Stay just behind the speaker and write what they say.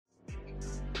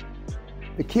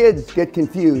The kids get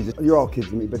confused. You're all kids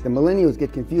to me, but the millennials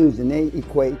get confused and they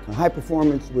equate high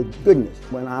performance with goodness.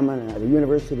 When I'm at a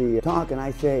university talk and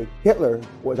I say Hitler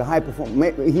was a high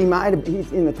performer,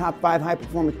 he's in the top 5 high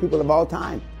performance people of all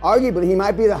time. Arguably, he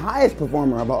might be the highest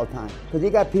performer of all time because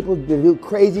he got people to do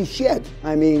crazy shit.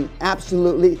 I mean,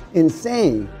 absolutely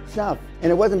insane stuff. And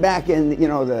it wasn't back in, you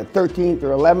know, the 13th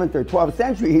or 11th or 12th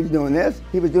century he's doing this.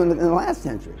 He was doing it in the last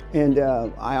century. And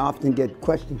I often get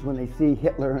questions when they see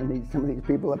Hitler and some of these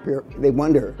people up here. They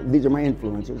wonder, these are my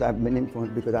influencers. I've been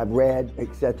influenced because I've read,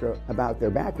 etc., about their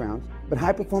backgrounds. But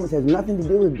high performance has nothing to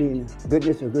do with being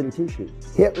goodness or goody two-shoes.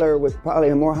 Hitler was probably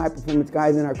a more high performance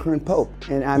guy than our current Pope.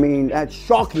 And I mean, that's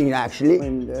shocking actually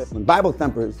when Bible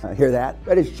thumpers hear that.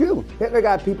 But it's true. Hitler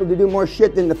got people to do more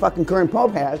shit than the fucking current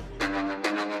Pope has.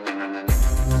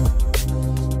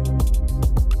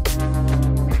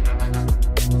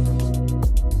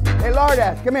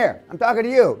 Lardass, come here. I'm talking to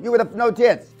you. You with no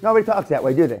tits. Nobody talks that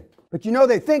way, do they? But you know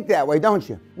they think that way, don't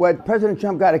you? What President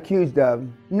Trump got accused of,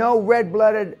 no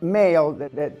red-blooded male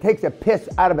that takes a piss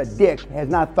out of a dick has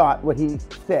not thought what he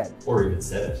said. Or even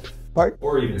said it. Pardon?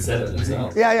 Or even said it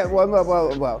themselves. Yeah, well,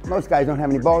 most guys don't have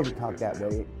any balls to talk that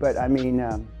way. But I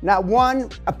mean, not one,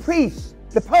 a priest,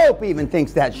 the Pope even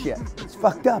thinks that shit. It's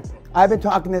fucked up. I've been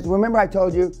talking this, remember I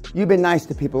told you, you've been nice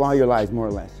to people all your lives, more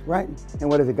or less, right? And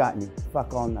what has it gotten you?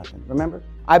 Fuck all nothing, remember?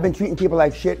 I've been treating people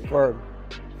like shit for,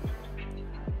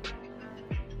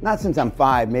 not since I'm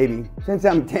 5, maybe, since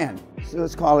I'm 10. So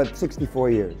let's call it 64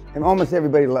 years. And almost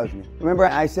everybody loves me. Remember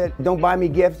I said, don't buy me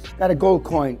gifts? Got a gold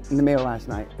coin in the mail last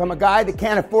night from a guy that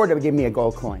can't afford to give me a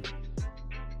gold coin.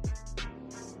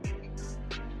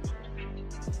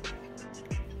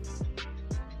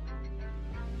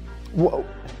 Whoa.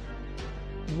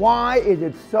 Why is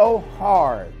it so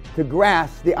hard to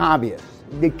grasp the obvious?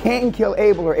 Did Cain kill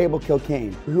Abel or Abel kill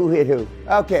Cain? Who hit who?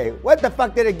 Okay, what the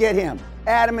fuck did it get him?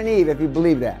 Adam and Eve, if you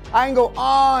believe that. I can go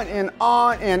on and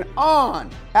on and on.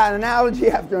 Analogy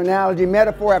after analogy,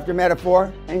 metaphor after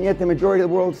metaphor, and yet the majority of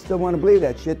the world still want to believe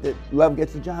that shit, that love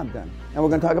gets the job done. And we're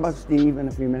going to talk about Steve in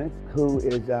a few minutes, who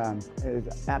is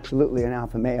absolutely an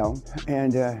alpha male,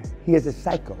 and he is a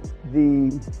psycho.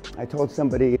 I told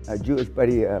somebody, a Jewish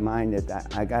buddy of mine,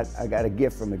 that I got a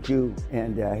gift from a Jew,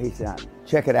 and he said,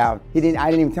 check it out. I didn't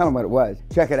even tell him what it was.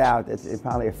 Check it out. It's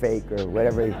probably a fake or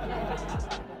whatever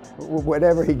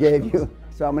he gave you.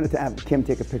 So I'm going to have Kim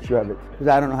take a picture of it, because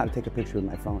I don't know how to take a picture with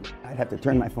my phone. I'd have to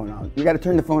turn my phone on. You got to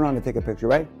turn the phone on to take a picture,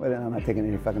 right? Well, then I'm not taking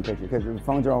any fucking picture, because the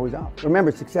phones are always off.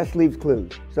 Remember, success leaves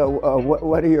clues. So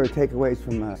what are your takeaways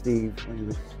from Steve when he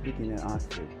was speaking at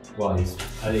Oxford? Well, I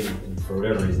think for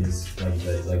whatever reason, he's,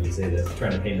 like you say, that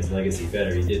trying to paint his legacy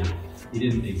better. He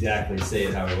didn't exactly say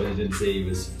it how it was. He didn't say he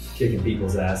was kicking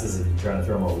people's asses and trying to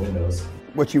throw them out windows.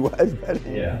 Which he was, but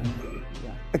yeah.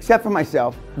 Except for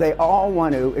myself, they all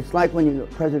want to. It's like when you're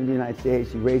president of the United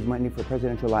States, you raise money for a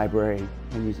presidential library,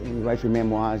 and you write your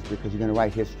memoirs because you're going to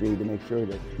write history to make sure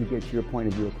that you get your point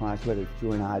of view across, whether it's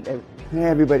true or not.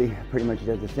 Everybody pretty much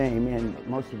does the same, and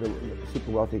most of the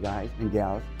super wealthy guys and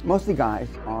gals, mostly guys,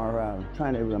 are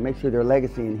trying to make sure their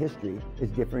legacy in history is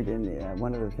different. And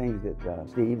one of the things that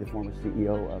Steve, the former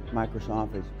CEO of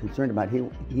Microsoft, is concerned about, he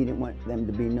didn't want them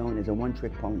to be known as a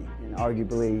one-trick pony. And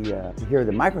arguably, to hear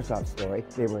the Microsoft story,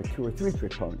 they were a 2 or 3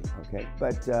 trick pony, okay?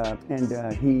 But,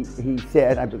 he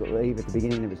said, I believe at the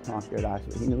beginning of his talk there at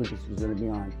Oxford, he knew this was going to be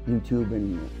on YouTube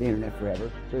and the internet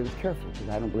forever, so he was careful, because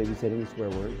I don't believe he said any swear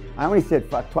words. I only said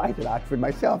fuck twice at Oxford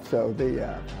myself, so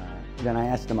then I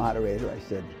asked the moderator, I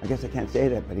said, I guess I can't say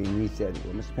that, but he said,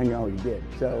 well, Mr. Peña already did,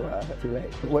 so too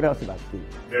late. What else about Steve?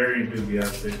 Very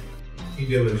enthusiastic. He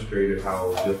demonstrated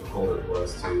how difficult it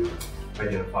was to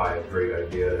identify a great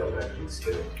idea that would actually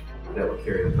stick, that would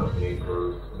carry the company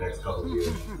for the next couple of years.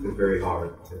 It's very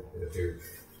hard, it appears.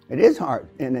 It is hard,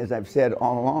 and as I've said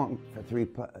all along for 3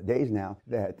 days now,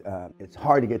 that it's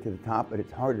hard to get to the top, but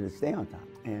it's harder to stay on top.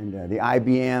 And the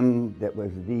IBM that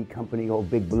was the company, old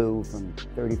Big Blue, from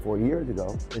 34 years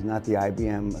ago is not the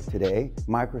IBM of today.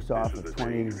 Microsoft of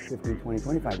 20, 15, 20,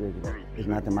 25 years ago is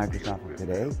not the Microsoft of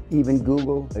today. Even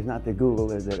Google is not the Google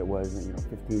that it was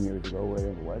 15 years ago, whatever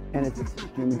it was. And it's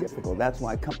extremely difficult. That's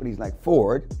why companies like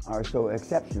Ford are so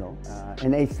exceptional.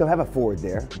 And they still have a Ford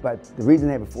there. But the reason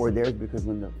they have a Ford there is because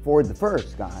when the Ford, the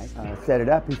first guy, set it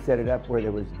up, he set it up where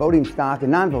there was voting stock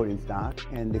and non-voting stock.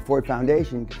 And the Ford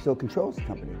Foundation still controls the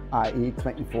company, i.e.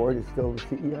 Clinton Ford is still the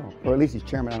CEO, or at least he's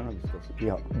chairman. I don't know if he's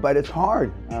still CEO. But it's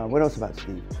hard. What else about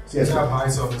Steve? He has high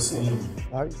self-esteem.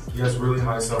 Right? He has really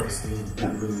high self-esteem. He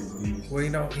really believes.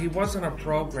 Well, he wasn't a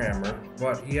programmer,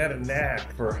 but he had a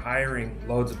knack for hiring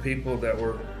loads of people that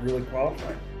were really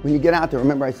qualified. When you get out there,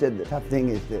 remember I said the tough thing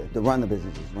is to run the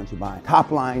businesses once you buy it. Top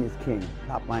line is king.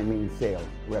 Top line means sales,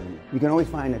 revenue. You can always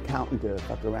find an accountant to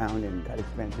fuck around and cut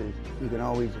expenses. You can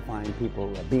always find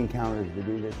people, bean counters to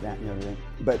do this, that, and the other thing.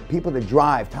 But people that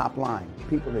drive top line,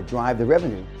 people that drive the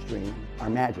revenue stream are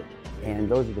magic. And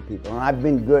those are the people. And I've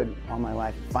been good all my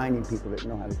life finding people that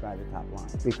know how to drive the top line.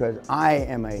 Because I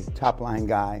am a top line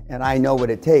guy and I know what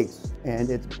it takes. And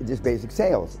it's just basic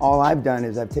sales. All I've done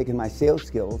is I've taken my sales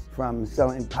skills from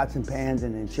selling pots and pans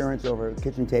and insurance over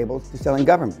kitchen tables to selling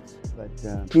governments.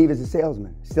 But Steve is a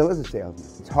salesman, still is a salesman.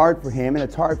 It's hard for him and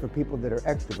it's hard for people that are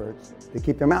extroverts to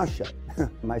keep their mouth shut,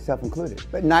 myself included.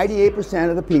 But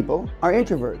 98% of the people are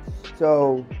introverts.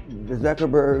 So the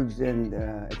Zuckerbergs and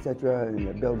et cetera, and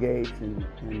the Bill Gates and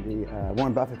the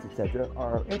Warren Buffetts, et cetera,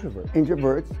 are introverts.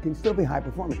 Introverts can still be high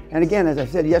performers. And again, as I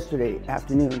said yesterday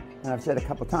afternoon, and I've said a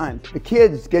couple times, the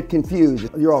kids get confused.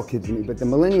 You're all kids to me, but the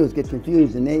millennials get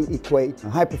confused and they equate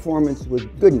high performance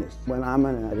with goodness. When I'm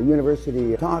at a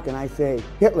university talk and I say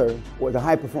Hitler was a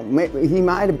high performer,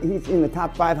 he's in the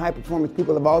top 5 high performance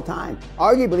people of all time.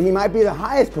 Arguably, he might be the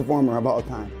highest performer of all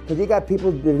time because he got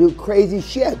people to do crazy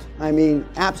shit. I mean,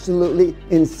 absolutely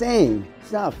insane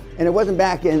stuff. And it wasn't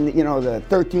back in, you know, the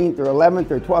 13th or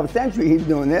 11th or 12th century he was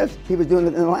doing this. He was doing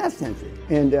it in the last century.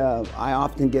 And I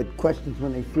often get questions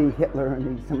when they see Hitler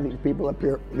and some of these people up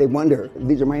here. They wonder,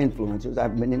 these are my influencers.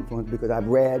 I've been influenced because I've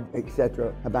read,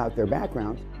 etc., about their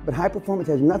backgrounds. But high performance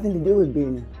has nothing to do with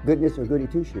being goodness or goody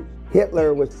two-shoes.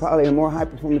 Hitler was probably a more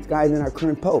high-performance guy than our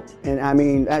current Pope. And I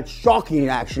mean, that's shocking,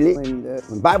 actually,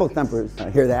 when Bible thumpers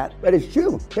hear that. But it's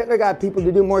true. Hitler got people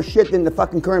to do more shit than the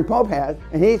fucking current Pope has.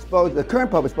 And the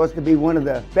current Pope is supposed to be one of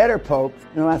the better popes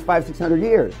in the last 500-600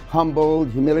 years. Humble,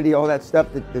 humility, all that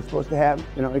stuff that they're supposed to have.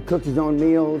 You know, he cooks his own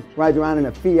meals, rides around in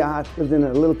a Fiat, lives in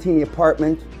a little teeny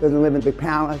apartment, doesn't live in a big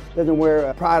palace, doesn't wear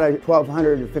a Prada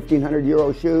 1,200 or 1,500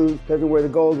 euro shoes, doesn't wear the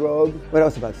gold robe. What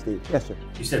else about Steve? Yes, sir.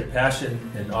 He said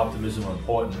passion and optimism are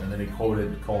important, and then he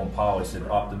quoted Colin Powell. He said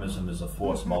optimism is a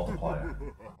force multiplier.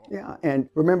 Yeah, and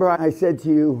remember I said to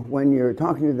you when you're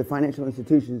talking to the financial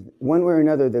institutions, one way or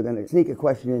another they're going to sneak a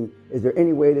question in, is there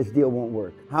any way this deal won't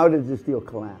work? How does this deal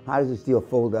collapse? How does this deal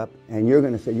fold up? And you're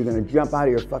going to say, you're going to jump out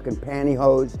of your fucking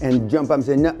pantyhose and jump up and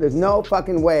say, no, there's no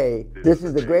fucking way. This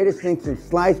is the greatest thing since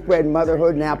sliced bread,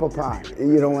 motherhood, and apple pie.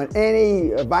 You don't want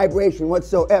any vibration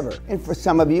whatsoever. And for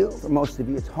some of you, for most of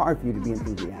you, it's hard for you to be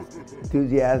enthusiastic.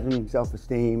 Enthusiasm,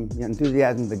 self-esteem,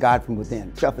 enthusiasm is the God from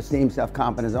within. Self-esteem,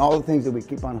 self-confidence, all the things that we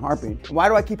keep on harping. Why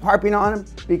do I keep harping on them?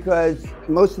 Because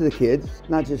most of the kids,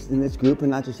 not just in this group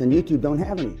and not just on YouTube, don't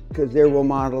have any because their role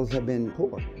models have been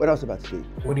poor. What else about Steve?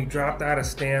 When he dropped out of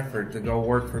Stanford to go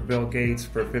work for Bill Gates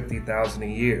for $50,000 a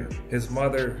year, his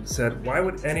mother said, "Why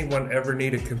would anyone ever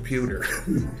need a computer?"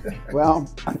 Well,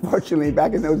 unfortunately,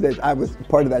 back in those days, I was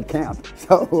part of that camp.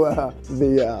 So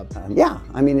yeah,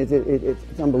 I mean,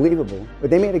 it's unbelievable.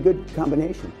 But they made a good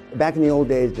combination. Back in the old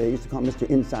days, they used to call Mr.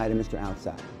 Inside and Mr.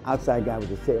 Outside. Outside guy was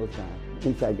the sales guy.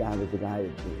 Inside guy was the guy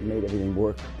that made everything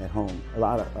work at home. A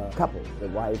lot of couples, the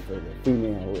wife or the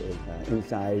female is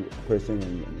inside person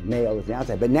and the male is the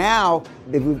outside. But now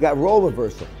we've got role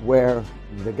reversal where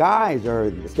the guys are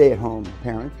the stay-at-home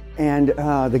parents and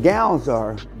the gals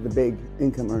are the big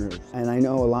income earners. And I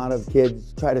know a lot of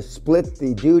kids try to split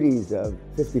the duties of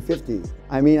 50-50.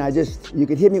 I mean, you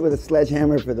could hit me with a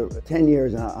sledgehammer for the 10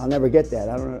 years and I'll never get that.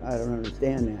 I don't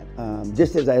understand that.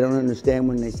 Just as I don't understand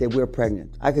when they say we're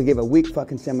pregnant. I could give a week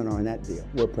fucking seminar on that deal.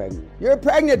 We're pregnant. You're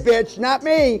pregnant, bitch, not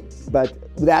me. But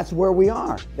that's where we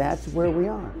are. That's where we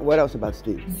are. What else about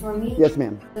Steve? For me, yes,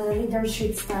 ma'am. The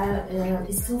leadership style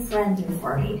is too friendly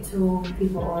for me, too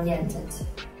people-oriented.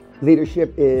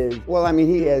 Leadership is, well, I mean,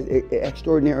 he has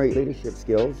extraordinary leadership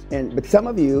skills. But some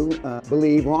of you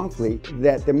believe wrongfully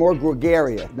that the more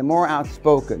gregarious, the more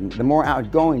outspoken, the more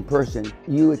outgoing person,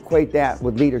 you equate that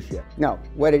with leadership. No,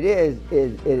 what it is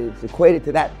it's equated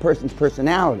to that person's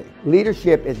personality.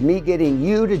 Leadership is me getting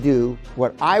you to do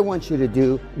what I want you to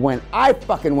do when I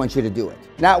fucking want you to do it.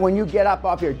 Not when you get up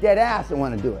off your dead ass and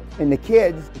want to do it. And the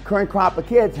kids, the current crop of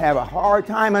kids have a hard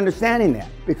time understanding that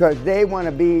because they want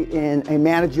to be in a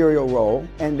managerial role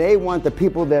and they want the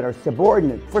people that are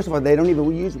subordinate. First of all, they don't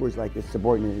even use words like this,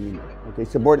 subordinate anymore. Okay,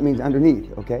 subordinate means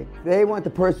underneath, okay? They want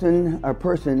the person or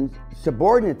persons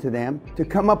subordinate to them to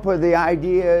come up with the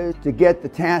ideas to get the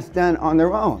task done on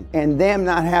their own and them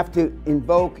not have to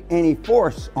invoke any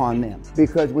force on them.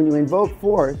 Because when you invoke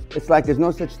force, it's like there's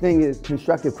no such thing as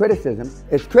constructive criticism.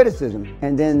 It's criticism,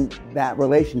 and then that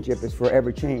relationship is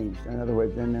forever changed. In other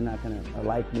words, then they're not going to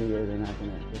like me or they're not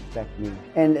going to respect me.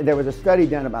 And there was a study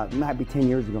done about might be 10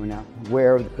 years ago now,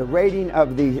 where the rating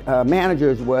of the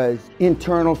managers was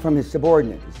internal from his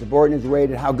subordinates. The subordinates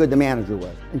rated how good the manager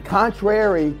was. And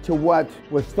contrary to what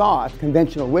was thought,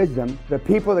 conventional wisdom, the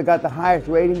people that got the highest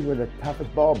ratings were the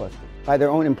toughest ball busters. By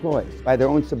their own employees, by their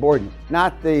own subordinates.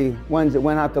 Not the ones that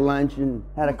went out to lunch and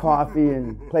had a coffee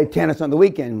and played tennis on the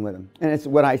weekend with them. And it's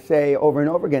what I say over and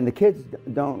over again, the kids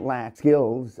don't lack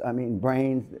skills,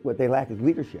 brains, what they lack is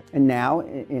leadership. And now,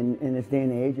 in this day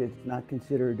and age, it's not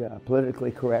considered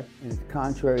politically correct, and it's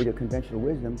contrary to conventional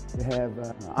wisdom to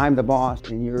have, I'm the boss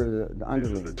and you're the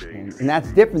underling. And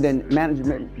that's different than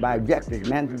management by objectives.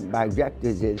 Management by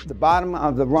objectives is the bottom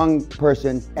of the rung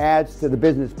person adds to the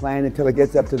business plan until it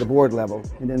gets up to the board level,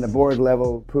 and then the board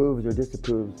level proves or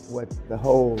disapproves what the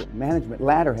whole management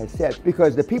ladder has said.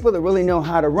 Because the people that really know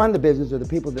how to run the business are the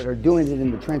people that are doing it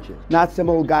in the trenches. Not some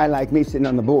old guy like me sitting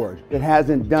on the board that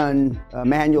hasn't done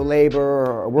manual labor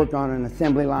or worked on an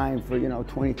assembly line for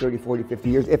 20, 30, 40, 50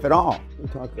 years, if at all. We'll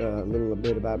talk a little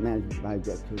bit about management by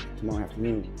objectives tomorrow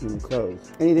afternoon when we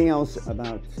close. Anything else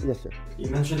about, yes sir? You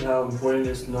mentioned how important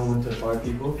it is to know when to fire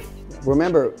people.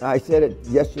 Remember, I said it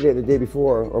yesterday or the day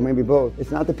before, or maybe both.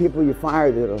 It's not the people you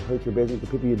fire that'll hurt your business, the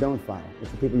people you don't fire.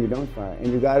 It's the people you don't fire.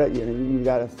 And you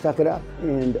gotta suck it up.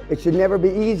 And it should never be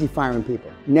easy firing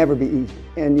people. Never be easy.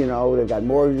 And they've got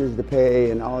mortgages to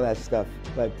pay and all that stuff.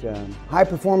 But high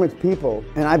performance people,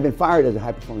 and I've been fired as a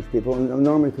high performance people, and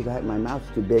normally because my mouth's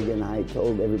too big and I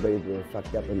told everybody they were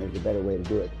fucked up and there's a better way to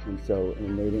do it. And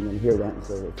they didn't want to hear that, and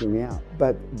so they threw me out.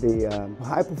 But the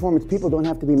high performance people don't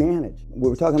have to be managed. We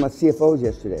were talking about CFOs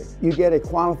yesterday. You get a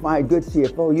qualified, good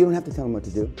CFO, you don't have to tell them what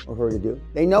to do or her to do.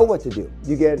 They know what to do.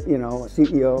 You get, a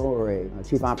CEO or a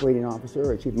chief operating officer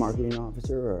or a chief marketing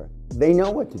officer, or they know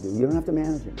what to do. You don't have to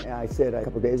manage them. I said a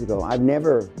couple days ago, I've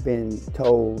never been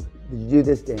told, did you do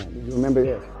this, Dan? Did you remember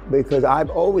this? Because I've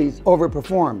always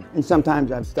overperformed. And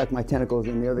sometimes I've stuck my tentacles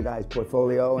in the other guy's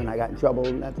portfolio and I got in trouble,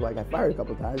 and that's why I got fired a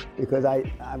couple times, because I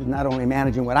was not only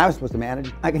managing what I was supposed to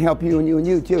manage, I can help you and you and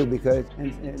you too, because,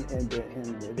 and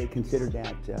they consider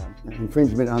that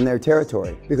infringement on their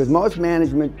territory. Because most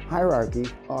management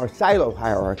hierarchies are silo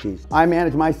hierarchies. I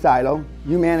manage my silo,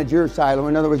 you manage your silo.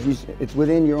 In other words, it's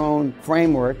within your own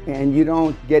framework, and you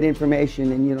don't get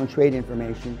information and you don't trade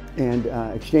information and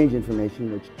exchange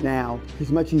information, which now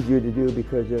is much easier to do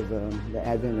because of the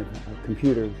advent of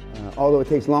computers. Although it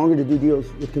takes longer to do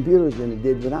deals with computers than it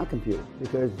did without computers,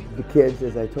 because the kids,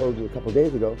 as I told you a couple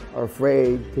days ago, are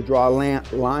afraid to draw a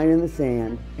line in the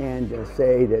sand and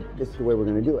say that this is the way we're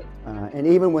going to do it. And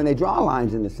even when they draw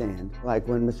lines in the sand, like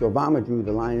when Mr. Obama drew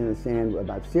the line in the sand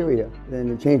about Syria,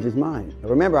 then it changed his mind.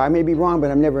 Remember, I may be wrong,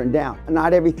 but I'm never in doubt.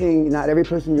 Not every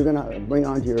person you're going to bring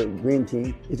onto your dream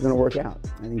team is going to work out.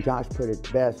 I think Josh put it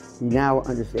best. He now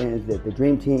understands that the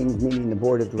dream teams, meaning the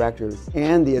board of directors,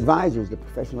 and the advisors, the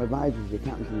professional advisors, the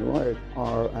accountants and the lawyers,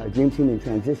 are a dream team in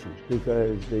transition,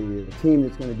 because the team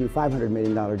that's going to do $500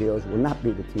 million deals will not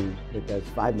be the team that does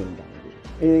 $5 million deals.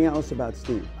 Anything else about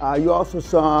Steve? You also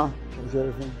saw, what was the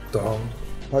other thing? Dong.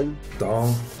 Pardon?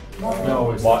 Dong.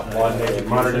 No, it's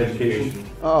Modern education.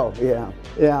 Oh, yeah.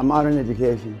 Yeah, modern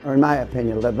education, or in my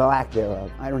opinion, the lack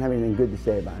thereof. I don't have anything good to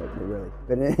say about it, really.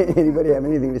 But anybody have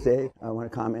anything to say? I want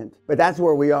to comment. But that's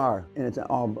where we are, and it's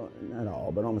all, not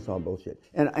all, but almost all bullshit.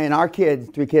 And our kids,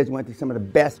 3 kids, went to some of the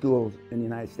best schools in the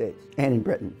United States and in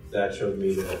Britain. That showed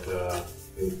me that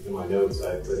in my notes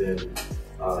I put in,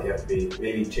 you have to be,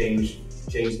 maybe change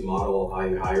the model of how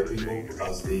you hire people,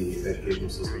 because the education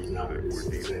system is not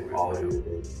producing the same quality that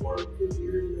they were 50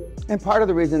 years ago. And part of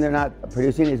the reason they're not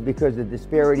producing is because of the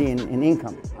disparity in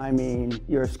income. I mean,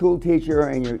 you're a school teacher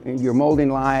and you're molding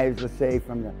lives, let's say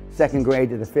from the 2nd grade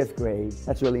to the 5th grade.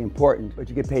 That's really important, but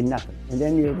you get paid nothing. And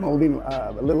then you're molding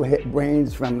little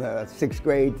brains from the 6th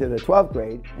grade to the 12th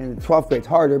grade. And the 12th grade's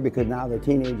harder because now they're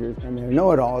teenagers and they're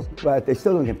know-it-alls, but they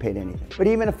still don't get paid anything. But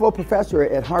even a full professor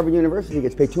at Harvard University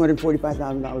gets paid $245,000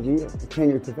 a year, a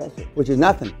tenured professor, which is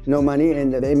nothing, no money,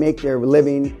 and they make their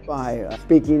living by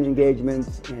speaking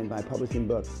engagements and by publishing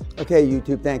books. Okay,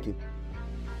 YouTube, thank you.